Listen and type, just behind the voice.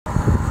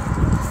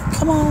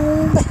Come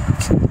on back.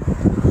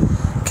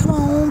 Come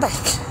on back.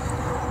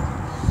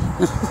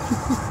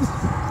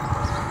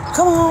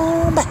 Come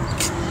on back.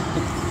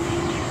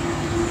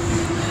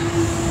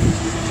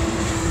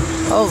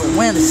 Oh, the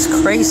wind is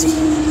crazy.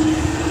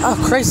 Oh,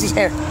 crazy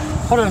hair.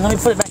 Hold on, let me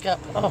put it back up.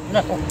 Oh,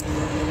 no.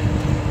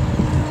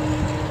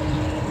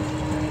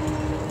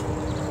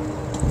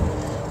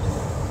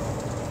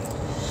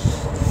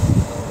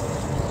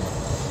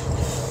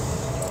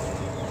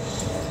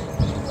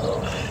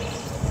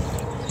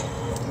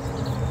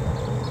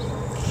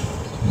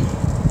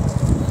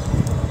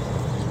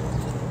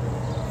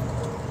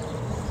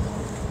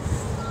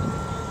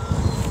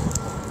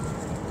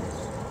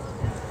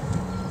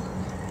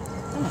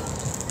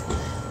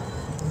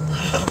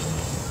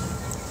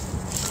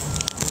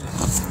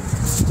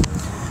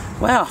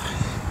 Wow.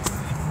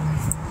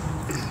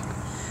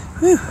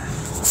 Whew.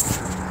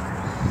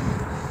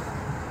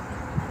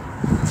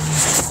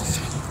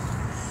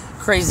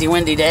 Crazy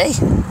windy day.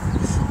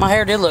 My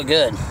hair did look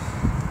good.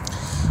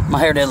 My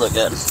hair did look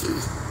good.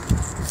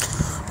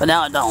 But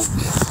now it don't.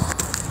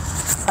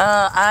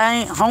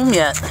 I ain't home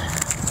yet.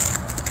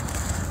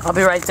 I'll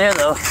be right there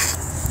though.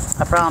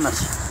 I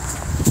promise.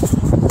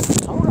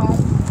 Hold on.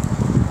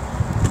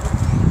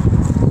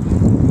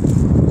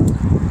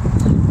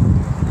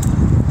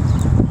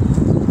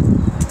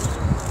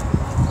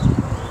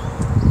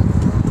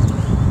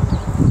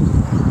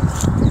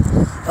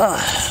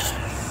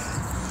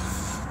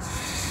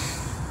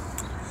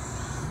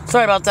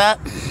 Sorry about that.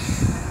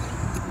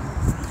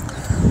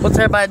 What's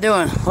everybody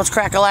doing? What's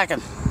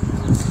crack-a-lacking?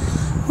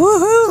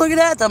 Woohoo! Look at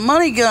that, the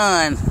money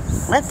gun.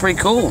 That's pretty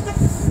cool.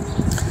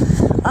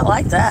 I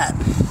like that.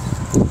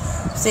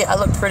 See, I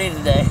look pretty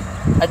today.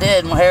 I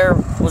did. My hair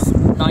was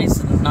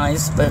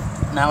nice, but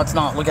now it's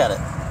not. Look at it.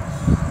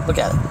 Look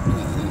at it.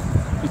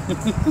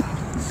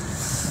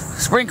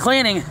 Spring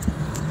cleaning.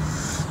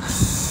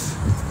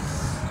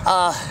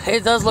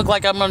 It does look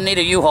like I'm gonna need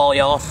a U-Haul,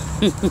 y'all.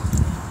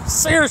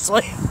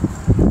 Seriously.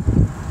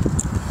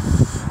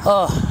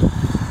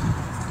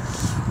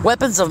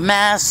 Weapons of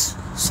mass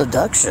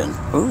seduction.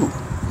 Ooh,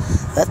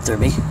 that threw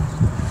me.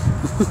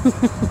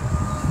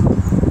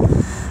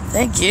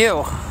 Thank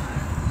you.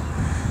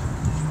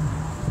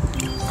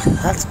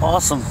 That's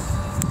awesome.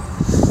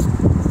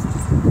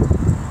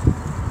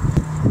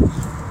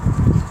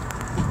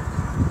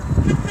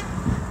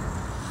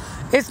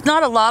 It's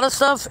not a lot of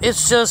stuff.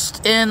 It's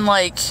just in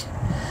like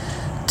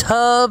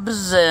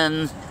tubs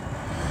and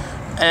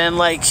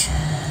like,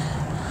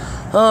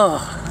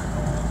 oh.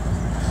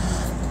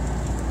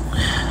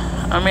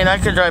 I mean, I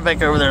could drive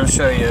back over there and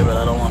show you, but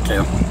I don't want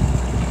to.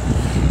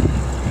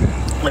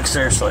 Like,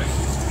 seriously.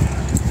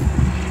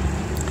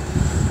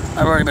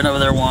 I've already been over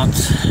there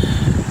once.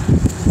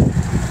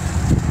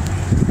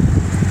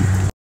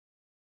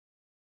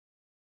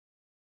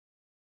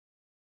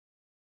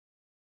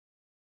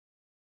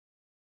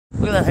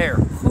 Look at that hair.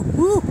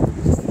 Woo!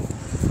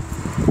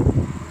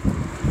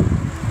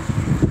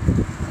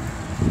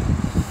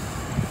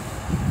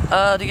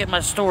 To get my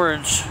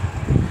storage.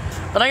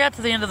 But I got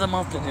to the end of the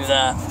month to do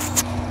that.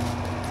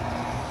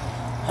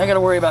 I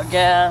gotta worry about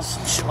gas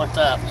and shit like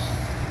that.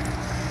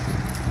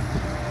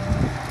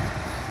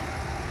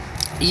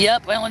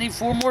 Yep, I only need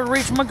 4 more to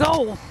reach my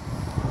goal.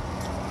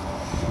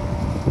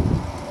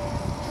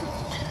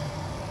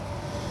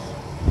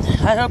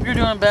 I hope you're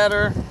doing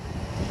better.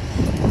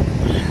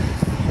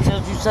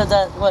 Because you said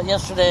that, what,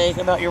 yesterday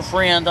about your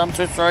friend. I'm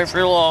so sorry for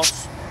your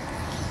loss.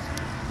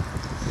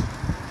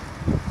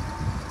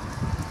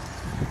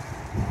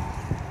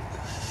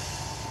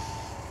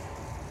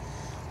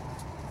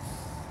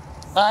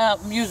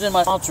 I'm using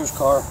my sponsor's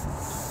car.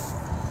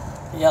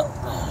 Yep.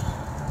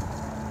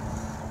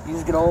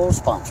 Use good old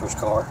sponsor's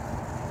car.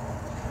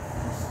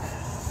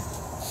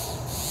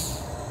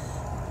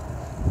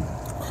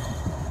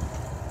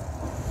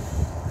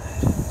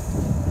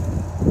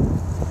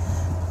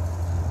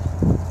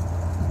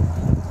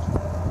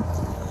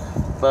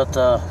 But,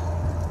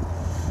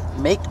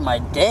 make my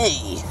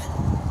day.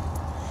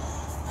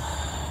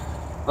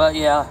 But,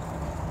 yeah.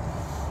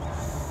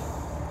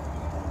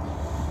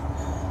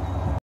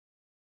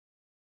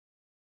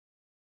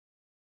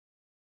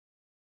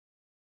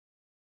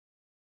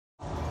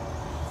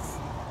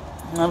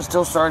 I'm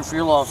still sorry for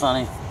your loss,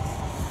 honey.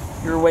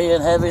 You were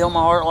weighing heavy on my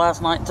heart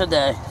last night and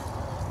today.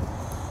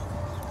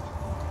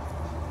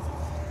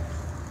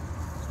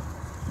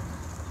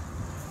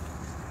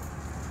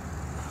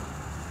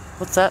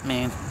 What's that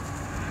mean?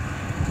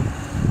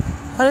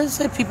 Why did it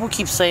say people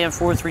keep saying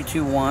 4, 3,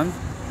 2, 1?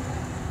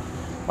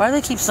 Why do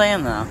they keep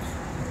saying that?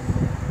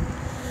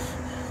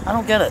 I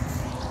don't get it.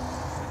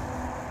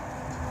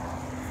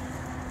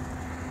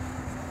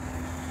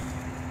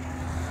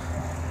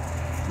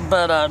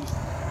 But,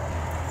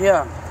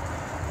 yeah.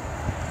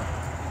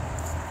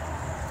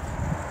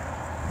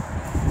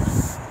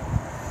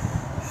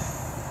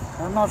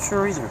 I'm not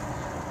sure either.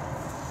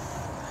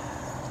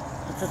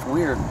 It's just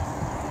weird.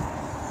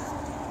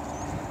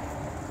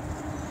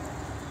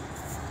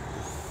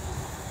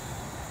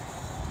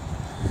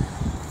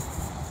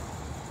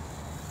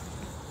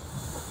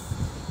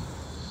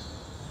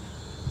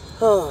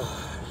 Oh.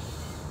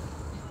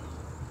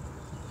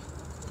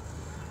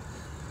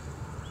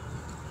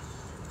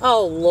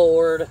 Oh,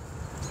 Lord.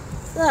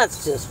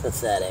 That's just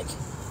pathetic.